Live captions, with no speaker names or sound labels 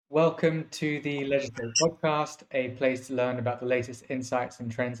Welcome to the Legislate podcast, a place to learn about the latest insights and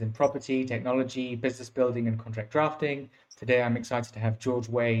trends in property, technology, business building, and contract drafting. Today, I'm excited to have George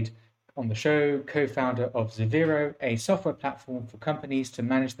Wade on the show, co-founder of Zevero, a software platform for companies to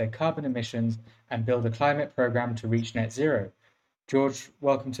manage their carbon emissions and build a climate program to reach net zero. George,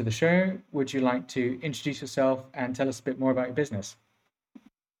 welcome to the show. Would you like to introduce yourself and tell us a bit more about your business?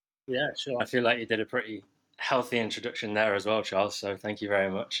 Yeah, sure. I feel like you did a pretty healthy introduction there as well, Charles. So thank you very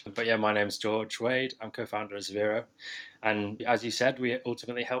much. But yeah, my name's George Wade. I'm co-founder of Zevero. And as you said, we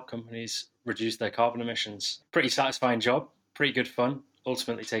ultimately help companies reduce their carbon emissions. Pretty satisfying job, pretty good fun.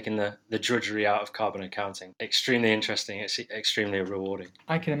 Ultimately taking the drudgery out of carbon accounting. Extremely interesting. It's extremely rewarding.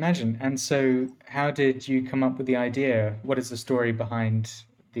 I can imagine. And so, how did you come up with the idea? What is the story behind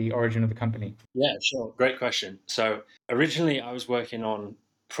the origin of the company? Yeah, sure. Great question. So originally I was working on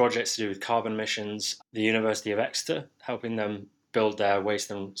projects to do with carbon emissions, the University of Exeter, helping them build their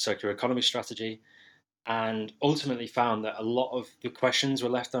waste and circular economy strategy, and ultimately found that a lot of the questions were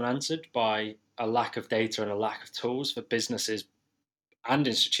left unanswered by a lack of data and a lack of tools for businesses and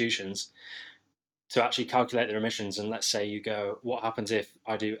institutions to actually calculate their emissions. And let's say you go, what happens if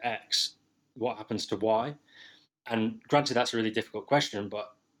I do X? What happens to Y? And granted, that's a really difficult question,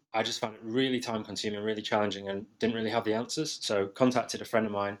 but I just found it really time consuming, really challenging, and didn't really have the answers. So contacted a friend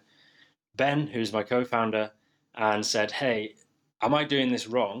of mine, Ben, who's my co-founder, and said, "Hey, am I doing this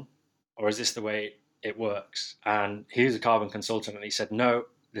wrong, or is this the way it works?" And he was a carbon consultant, and he said, "No,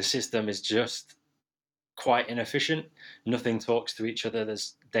 the system is just quite inefficient. Nothing talks to each other.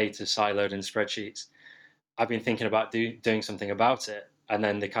 There's data siloed in spreadsheets. I've been thinking about doing something about it." And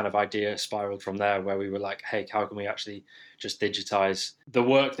then the kind of idea spiraled from there, where we were like, hey, how can we actually just digitize the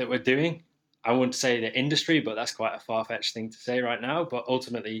work that we're doing? I wouldn't say the industry, but that's quite a far-fetched thing to say right now. But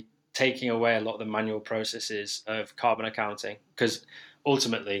ultimately, taking away a lot of the manual processes of carbon accounting, because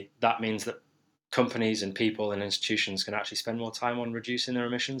ultimately that means that companies and people and institutions can actually spend more time on reducing their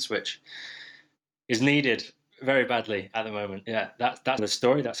emissions, which is needed very badly at the moment. Yeah, that's the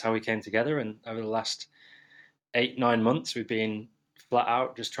story. That's how we came together. And over the last 8-9 months, we've been flat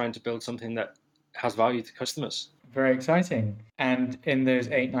out just trying to build something that has value to customers. Very exciting. And in those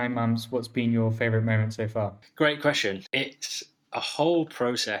 8, 9 months, what's been your favorite moment so far? Great question. It's a whole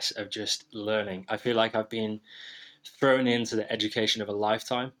process of just learning. I feel like I've been thrown into the education of a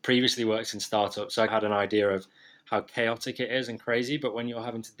lifetime. Previously worked in startups, so I had an idea of how chaotic it is and crazy, but when you're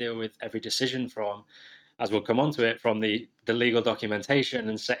having to deal with every decision from, as we'll come onto it, from the legal documentation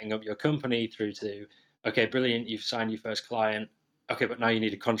and setting up your company through to, okay, brilliant, you've signed your first client. Okay, but now you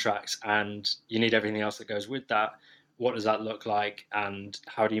need a contract and you need everything else that goes with that. What does that look like? And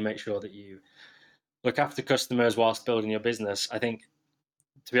how do you make sure that you look after customers whilst building your business? I think,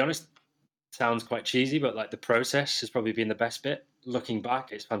 to be honest, sounds quite cheesy, but like the process has probably been the best bit. Looking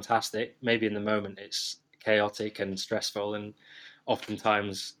back, it's fantastic. Maybe in the moment it's chaotic and stressful and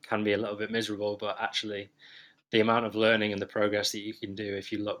oftentimes can be a little bit miserable, but actually the amount of learning and the progress that you can do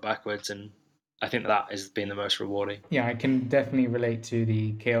if you look backwards, and I think that has been the most rewarding. Yeah, I can definitely relate to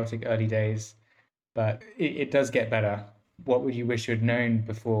the chaotic early days, but it does get better. What would you wish you had known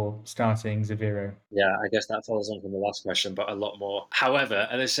before starting Zevero? Yeah, I guess that follows on from the last question, but a lot more. However,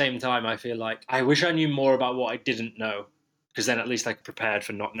 at the same time, I feel like I wish I knew more about what I didn't know, because then at least I prepared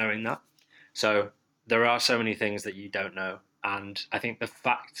for not knowing that. So there are so many things that you don't know. And I think the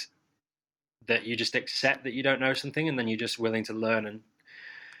fact that you just accept that you don't know something and then you're just willing to learn and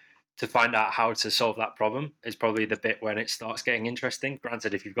to find out how to solve that problem is probably the bit when it starts getting interesting.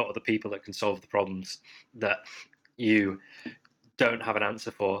 Granted, if you've got other people that can solve the problems that you don't have an answer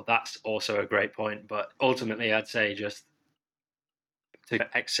for, that's also a great point. But ultimately, I'd say just to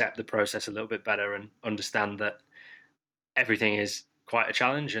accept the process a little bit better and understand that everything is quite a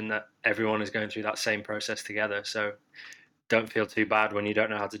challenge and that everyone is going through that same process together. So don't feel too bad when you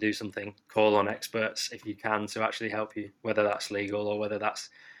don't know how to do something. Call on experts if you can to actually help you, whether that's legal or whether that's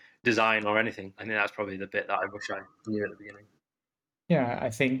design or anything. I think that's probably the bit that I wish I knew at the beginning. Yeah, I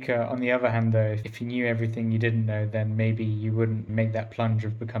think on the other hand, though, if you knew everything you didn't know, then maybe you wouldn't make that plunge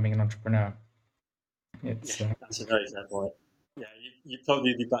of becoming an entrepreneur. Yeah, It's that's a very fair point. Yeah, you'd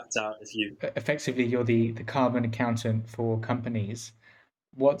probably be backed out if you. effectively you're the carbon accountant for companies.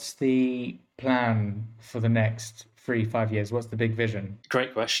 What's the plan for the next 3, 5 years? What's the big vision?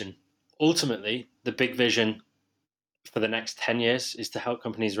 Great question. Ultimately, the big vision for the next 10 years is to help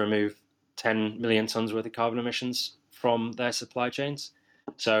companies remove 10 million tons worth of carbon emissions from their supply chains.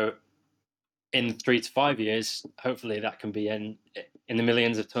 So in 3 to 5 years, hopefully that can be in the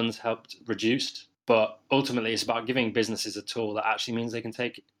millions of tons helped reduced. But ultimately, it's about giving businesses a tool that actually means they can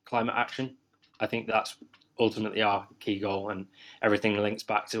take climate action. I think that's ultimately our key goal, and everything links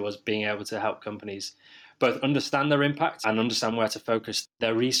back to us being able to help companies both understand their impact and understand where to focus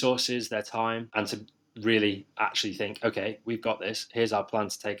their resources, their time, and to really actually think, okay, we've got this. Here's our plan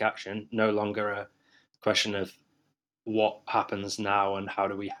to take action. No longer a question of what happens now and how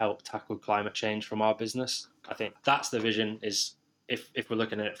do we help tackle climate change from our business. I think that's the vision, is if we're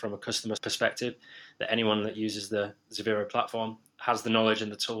looking at it from a customer perspective, that anyone that uses the Zevero platform has the knowledge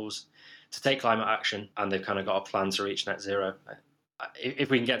and the tools to take climate action, and they've kind of got a plan to reach net zero. If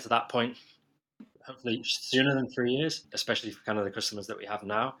we can get to that point, hopefully sooner than 3 years, especially for kind of the customers that we have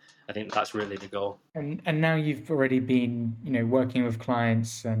now, I think that's really the goal. And now you've already been, working with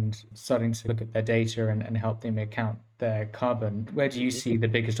clients and starting to look at their data and help them account their carbon. Where do you see the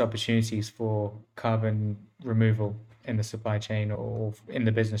biggest opportunities for carbon removal in the supply chain or in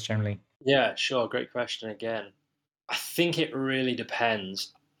the business generally? Yeah, sure. Great question again. I think it really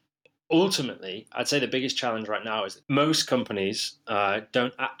depends. Ultimately, I'd say the biggest challenge right now is that most companies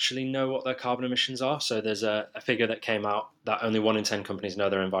don't actually know what their carbon emissions are. So there's a figure that came out that only 1 in 10 companies know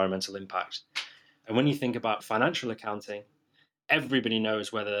their environmental impact. And when you think about financial accounting, everybody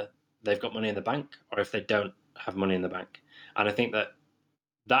knows whether they've got money in the bank or if they don't have money in the bank. And I think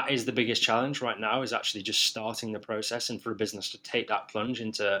that is the biggest challenge right now, is actually just starting the process, and for a business to take that plunge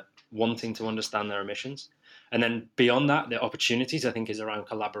into wanting to understand their emissions. And then beyond that, the opportunities, I think, is around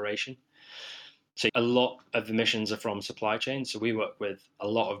collaboration. So a lot of emissions are from supply chain. So we work with a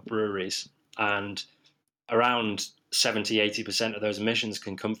lot of breweries, and around 70-80% of those emissions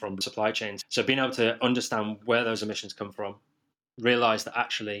can come from supply chains. So being able to understand where those emissions come from, realize that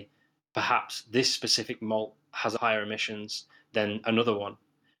actually perhaps this specific malt has higher emissions than another one,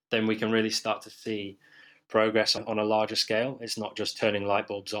 then we can really start to see progress on a larger scale. It's not just turning light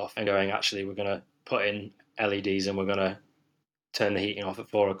bulbs off and going, actually, we're going to put in LEDs and we're going to turn the heating off at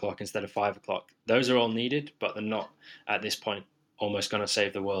 4 o'clock instead of 5 o'clock. Those are all needed, but they're not at this point almost going to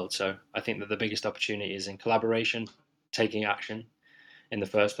save the world. So I think that the biggest opportunity is in collaboration, taking action in the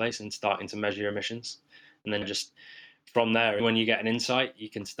first place and starting to measure your emissions. And then just from there, when you get an insight, you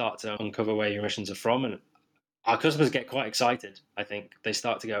can start to uncover where your emissions are from. And our customers get quite excited. I think they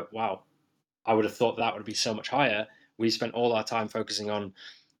start to go, wow, I would have thought that would be so much higher. We spent all our time focusing on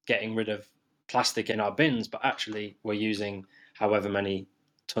getting rid of plastic in our bins, but actually we're using however many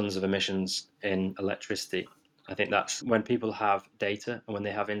tons of emissions in electricity. I think that's when people have data and when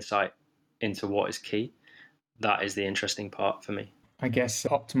they have insight into what is key, that is the interesting part for me. I guess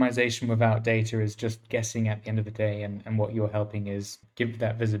optimization without data is just guessing at the end of the day, and what you're helping is give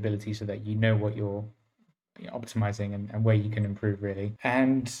that visibility so that you know what you're optimizing and where you can improve really.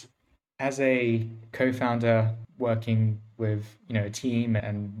 And as a co-founder working with a team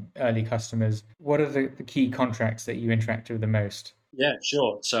and early customers, what are the key contracts that you interact with the most? Yeah,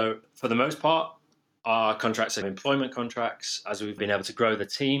 sure. So for the most part, our contracts are employment contracts. As we've been able to grow the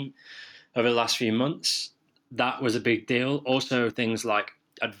team over the last few months, that was a big deal. Also, things like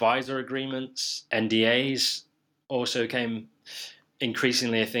advisor agreements, NDAs also came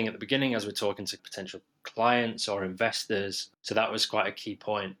increasingly a thing at the beginning as we're talking to potential clients or investors. So that was quite a key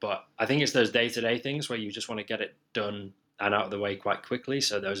point. But I think it's those day-to-day things where you just want to get it done and out of the way quite quickly.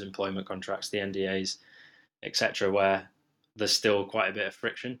 So those employment contracts, the NDAs, etc., where there's still quite a bit of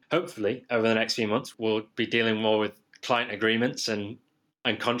friction. Hopefully, over the next few months, we'll be dealing more with client agreements and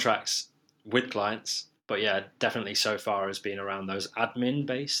contracts with clients. But yeah, definitely so far has been around those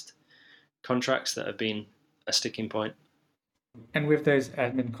admin-based contracts that have been a sticking point. And with those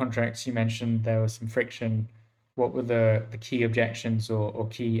admin contracts, you mentioned there was some friction. What were the key objections or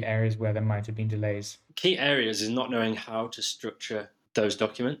key areas where there might have been delays? Key areas is not knowing how to structure those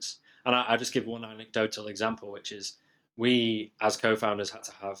documents. And I'll just give one anecdotal example, which is we, as co-founders, had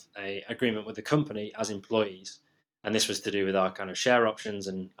to have an agreement with the company as employees. And this was to do with our kind of share options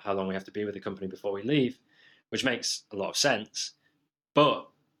and how long we have to be with the company before we leave, which makes a lot of sense. But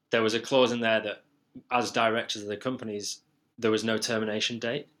there was a clause in there that as directors of the companies, there was no termination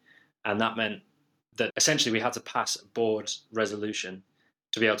date. And that meant that essentially we had to pass a board resolution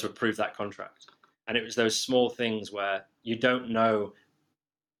to be able to approve that contract. And it was those small things where you don't know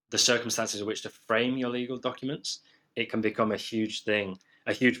the circumstances in which to frame your legal documents. It can become a huge thing,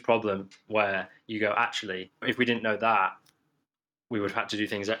 a huge problem where you go, actually, if we didn't know that, we would have had to do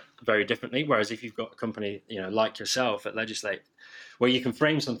things very differently. Whereas if you've got a company, like yourself at Legislate, where you can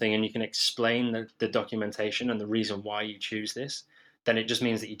frame something and you can explain the documentation and the reason why you choose this, then it just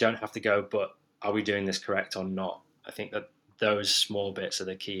means that you don't have to go, but are we doing this correct or not? I think that those small bits are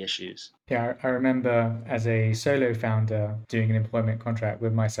the key issues. Yeah, I remember as a solo founder doing an employment contract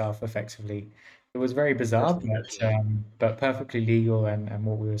with myself effectively. It was very bizarre, Definitely. but perfectly legal and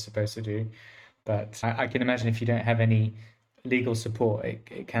what we were supposed to do. But I can imagine if you don't have any legal support,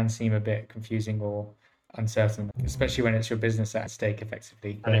 it can seem a bit confusing or uncertain, especially when it's your business at stake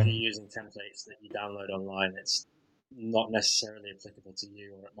effectively. And if you're using templates that you download online, it's not necessarily applicable to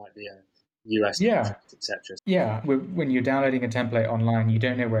you, or it might be a US Yeah, contract, etc. yeah. When you're downloading a template online, you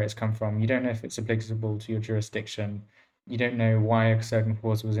don't know where it's come from. You don't know if it's applicable to your jurisdiction. You don't know why a certain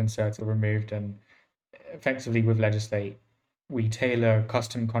clause was inserted or removed. And effectively, with Legislate, we tailor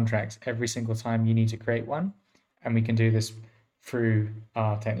custom contracts every single time you need to create one. And we can do this through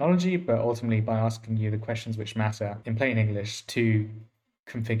our technology, but ultimately by asking you the questions which matter in plain English to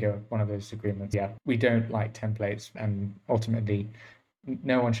configure one of those agreements. Yeah, we don't like templates, and ultimately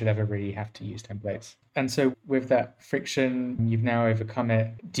no one should ever really have to use templates. And so, with that friction, you've now overcome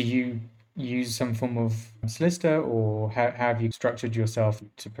it. Do you use some form of solicitor, or how have you structured yourself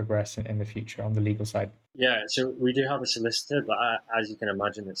to progress in the future on the legal side? Yeah, so we do have a solicitor, but as you can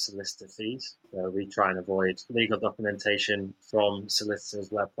imagine, it's solicitor fees. So we try and avoid legal documentation from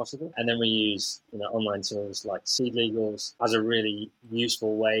solicitors where possible. And then we use online tools like Seed Legals as a really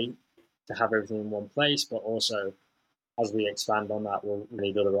useful way to have everything in one place, but also as we expand on that, we'll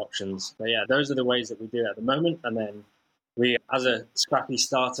need other options. But yeah, those are the ways that we do it at the moment. And then we, as a scrappy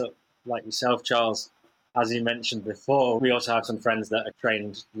startup like yourself, Charles, as you mentioned before, we also have some friends that are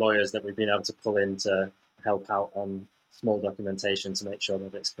trained lawyers that we've been able to pull in to help out on small documentation to make sure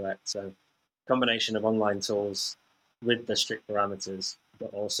that it's correct. So, combination of online tools with the strict parameters,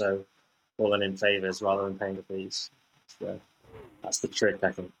 but also falling in favors rather than paying the fees. So that's the trick,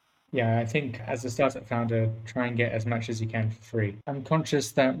 I think. Yeah, I think as a startup founder, try and get as much as you can for free. I'm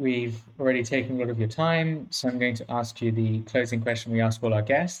conscious that we've already taken a lot of your time, so I'm going to ask you the closing question we ask all our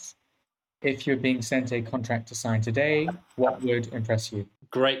guests. If you're being sent a contract to sign today, what would impress you?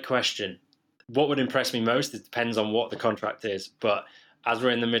 Great question. What would impress me most? It depends on what the contract is. But as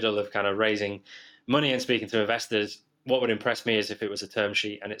we're in the middle of kind of raising money and speaking to investors, what would impress me is if it was a term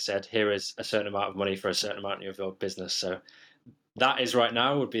sheet and it said, here is a certain amount of money for a certain amount of your business. So that is right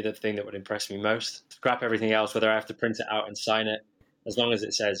now would be the thing that would impress me most. Scrap everything else, whether I have to print it out and sign it, as long as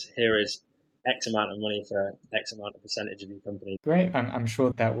it says, here is X amount of money for X amount of percentage of your company. Great. I'm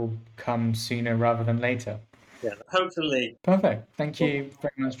sure that will come sooner rather than later. Yeah, hopefully. Perfect. Thank you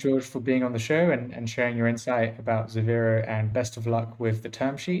very much, George, for being on the show and sharing your insight about Zevero, and best of luck with the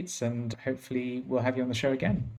term sheets. And hopefully, we'll have you on the show again.